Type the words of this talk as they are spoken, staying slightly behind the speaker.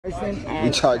We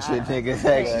charge your niggas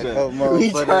extra.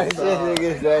 We charge your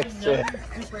niggas extra.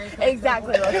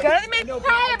 Exactly. Let's go to the mid.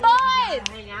 Hey, boys!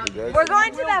 We're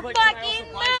going to the fucking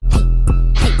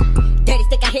moon. Dirty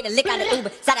stick, I hit a lick out of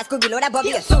Uber. Side that Scooby, Lord, that boy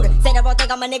be a shooter. Say the wrong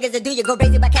thing on my niggas to do. You go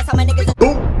crazy, but catch all my niggas.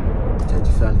 Boom! Protect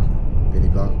your family. Benny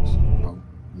Vlogs. Oh,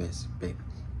 miss, baby.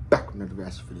 Back with another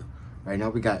reaction video. Right now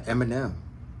we got Eminem.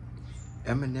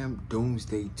 Eminem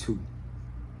Doomsday 2.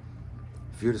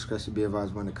 Viewer discretion be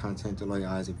advised when the content to your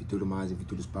eyes. If you do the minds, if you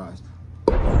do the spies.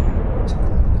 Let's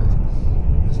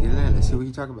get it in. Let's see what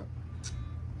you talk about.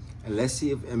 And let's see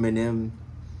if Eminem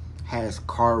has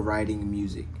car riding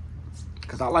music.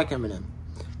 Because I like Eminem.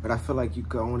 But I feel like you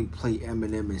can only play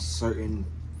Eminem in certain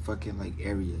fucking like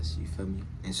areas. You feel me?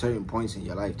 In certain points in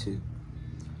your life too.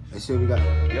 Let's see what we got.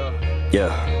 Yeah.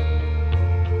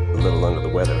 A little under the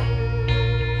weather.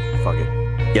 Fuck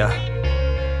it. Yeah.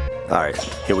 Alright,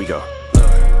 here we go.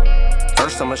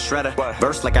 First I'm a shredder,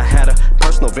 verse like I had a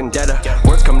personal vendetta.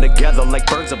 Words come together like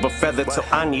birds of a feather. So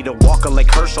I need a walker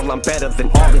like Herschel, I'm better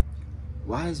than all the...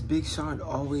 Why is Big Sean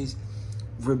always...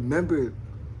 Remember,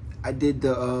 I did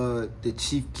the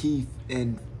Chief Keef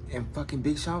and fucking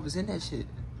Big Sean was in that shit.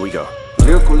 Here we go.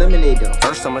 Lyrical Lemonade though.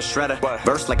 First I'm a shredder,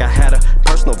 verse like I had a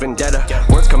personal vendetta.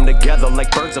 Words come together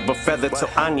like birds of a feather. So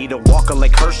I need a walker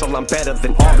like Herschel, I'm better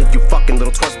than all of you fucking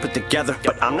little twerps put together.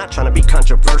 But I'm not trying to be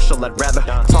controversial, I'd rather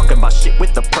talk about shit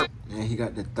with the purpose. And he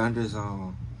got the thunders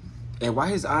on. And why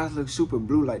his eyes look super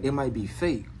blue like they might be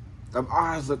fake? Them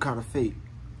eyes look kind of fake.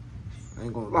 I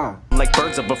ain't gonna lie. Like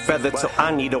birds of a feather, so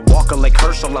I need a walker like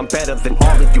Herschel, I'm better than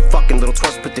all of you fucking little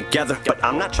twerps put together. But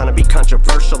I'm not trying to be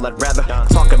controversial, I'd rather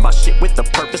talk about shit with the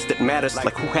purpose that matters.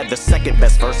 Like who had the second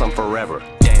best verse on Forever.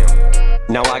 Damn.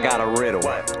 Now I got a riddle.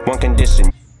 One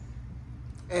condition.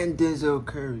 And Denzel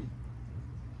Curry.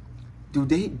 Do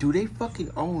they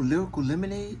fucking own Lyrical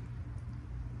Lemonade?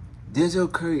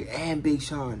 Denzel Curry and Big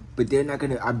Sean, but they're not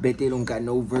gonna. I bet they don't got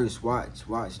no verse. Watch,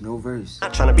 no verse.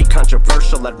 Not trying to be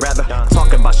controversial, I'd rather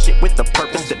talk about shit with the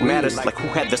purpose that matters. Like who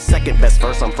had the second best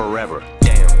verse on Forever.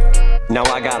 Damn. Now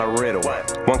I got a riddle.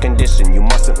 One condition, you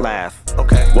mustn't laugh.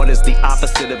 Okay. What is the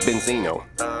opposite of Benzino?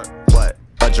 What?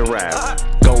 A giraffe.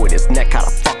 Go with his neck, how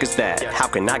the fuck is that? How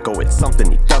can I go with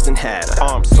something he doesn't have?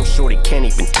 Arms so short he can't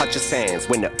even touch his hands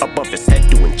when they're above his head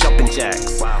doing jumping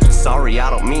jacks. Sorry, I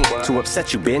don't mean to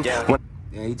upset you, Ben. Yeah,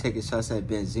 he taking shots at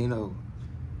Benzino.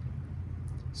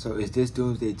 So is this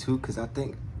Doomsday 2? Cause I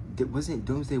think, wasn't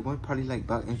Doomsday 1 probably like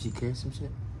about MGK or some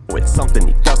shit? With something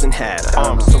he doesn't have.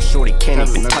 Arms so short he can't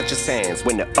even touch his hands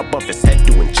when they're above his head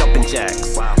doing jumping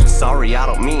jacks. Sorry, I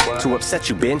don't mean to upset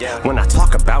you, Ben. When I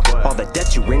talk about all the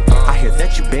debt you in, I hear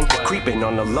that you been creeping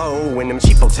on the low in them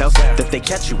cheap hotels that they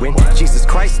catch you in. Jesus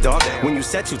Christ, dog, when you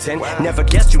said 210, never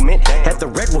guessed you meant at the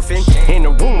Red Wolf Inn, in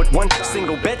a room with one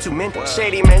single bed, 2 men.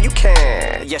 Shady man, you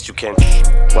can. Yes, you can.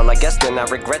 Well, I guess then I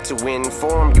regret to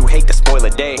inform you hate to spoil a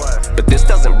day, but this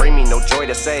doesn't bring me no joy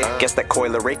to say. Guess that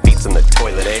coiler rate beats in the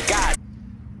toilet, eh? God.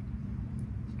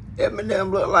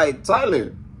 Eminem look like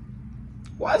Tyler.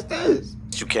 Watch this.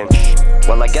 You can.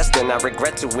 Well, I guess then I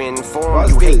regret to inform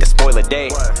you hate to spoil a day,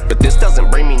 but this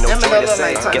doesn't bring me no joy to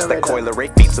say. Guess that coiler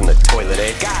rate beats in the toilet,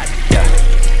 eh? God. Yeah.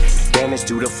 Damage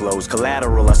due to flows,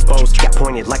 collateral I suppose. Got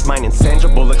pointed like mine in Sandra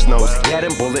Bullock's nose. Head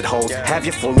and bullet holes, have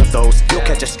you full of those. You'll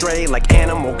catch a stray like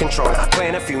animal control.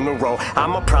 Plan a funeral,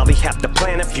 I'ma probably have to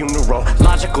plan a funeral.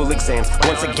 Logical exams,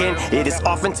 once again, it is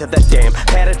off into that damn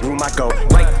padded room I go.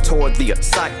 Right toward the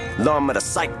asylum of the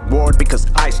psych ward,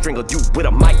 because I strangled you with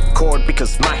a mic cord.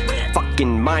 Because my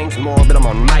fucking mind's morbid, I'm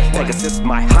on my Pegasus,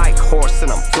 my high horse,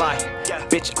 and I'm fly.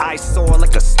 Bitch, I soar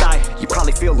like a sty. You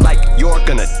probably feel like you're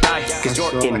gonna die, cause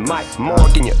you're in my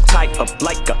morgue and you're tied up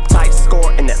like a tight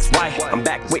score. And that's why I'm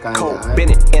back with Cole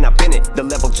Bennett, and I've been it, the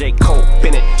level J. Cole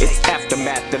Bennett. It's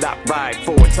aftermath that I ride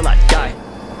forward till I die.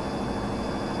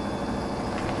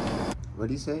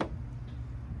 What'd he say?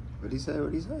 What'd he say?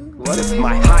 What is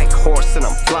my high horse and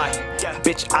I'm fly?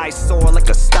 Bitch, I soar like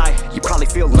a sty. You probably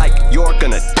feel like you're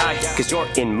gonna die, cause you're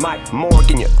in my morgue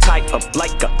and you're tied up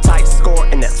like a tight score.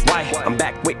 And that's why I'm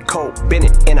back with Cole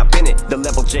Bennett, and I've been it, the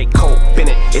level J. Cole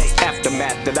Bennett. It's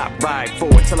aftermath that I ride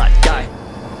forward till I die.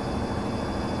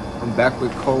 I'm back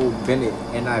with Cole Bennett,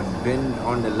 and I've been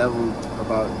on the level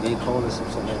about J. Cole or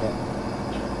something like that.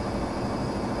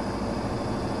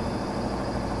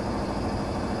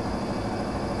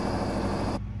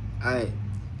 Alright,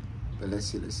 but let's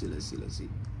see.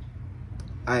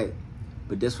 Alright,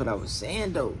 but that's what I was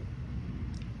saying though.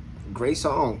 Great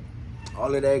song.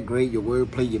 All of that great, your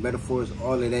wordplay, your metaphors,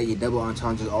 all of that, your double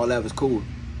entendres, all that was cool.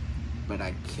 But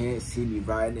I can't see me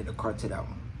riding in the car to that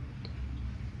one.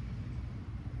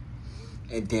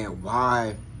 And then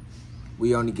why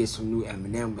we only get some new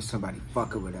Eminem with somebody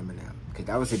fucking with Eminem. Because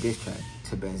that was a diss track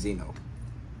to Benzino.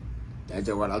 That's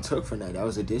just what I took from that. That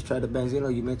was a diss track to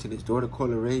Benzino. You mentioned his daughter, Coyle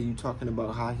Ray. You talking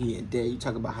about how he in debt. You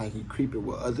talking about how he creeping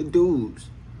with other dudes.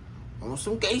 On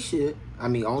some gay shit. I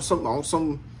mean, on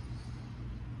some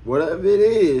whatever it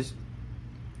is.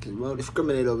 Because we don't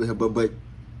discriminate over here. But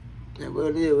yeah, what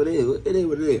it is, what it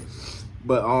is.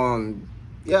 But,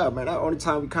 yeah, man, the only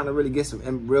time we kind of really get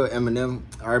some real Eminem.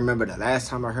 I remember the last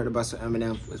time I heard about some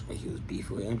Eminem was when he was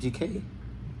beefing with MGK.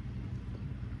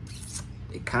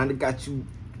 It kind of got you,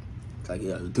 like,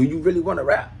 yeah, do you really want to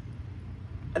rap?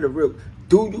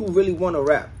 Do you really want to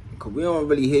rap? Because we don't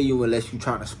really hear you unless you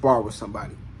trying to spar with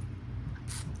somebody.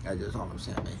 That's just all I'm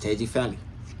saying, man. JG family.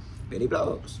 Benny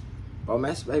Blows.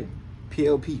 Bowmaster, baby.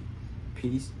 PLP.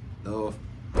 Peace, love.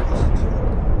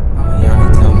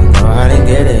 I didn't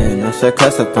get it, no shit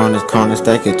cuss up on this corner,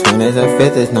 stack your 20s and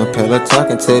 50s, no pillow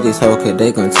talking to these hoes, cause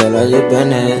they gon' tell all your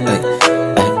business,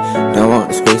 ayy, don't want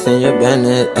the space in your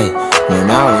business, ayy, man,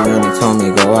 now you really told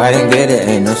me go, I didn't get it,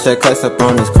 ain't no shit cuss up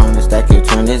on this corner, stack your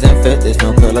 20s and 50s,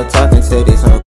 no pillow talking to these hoes.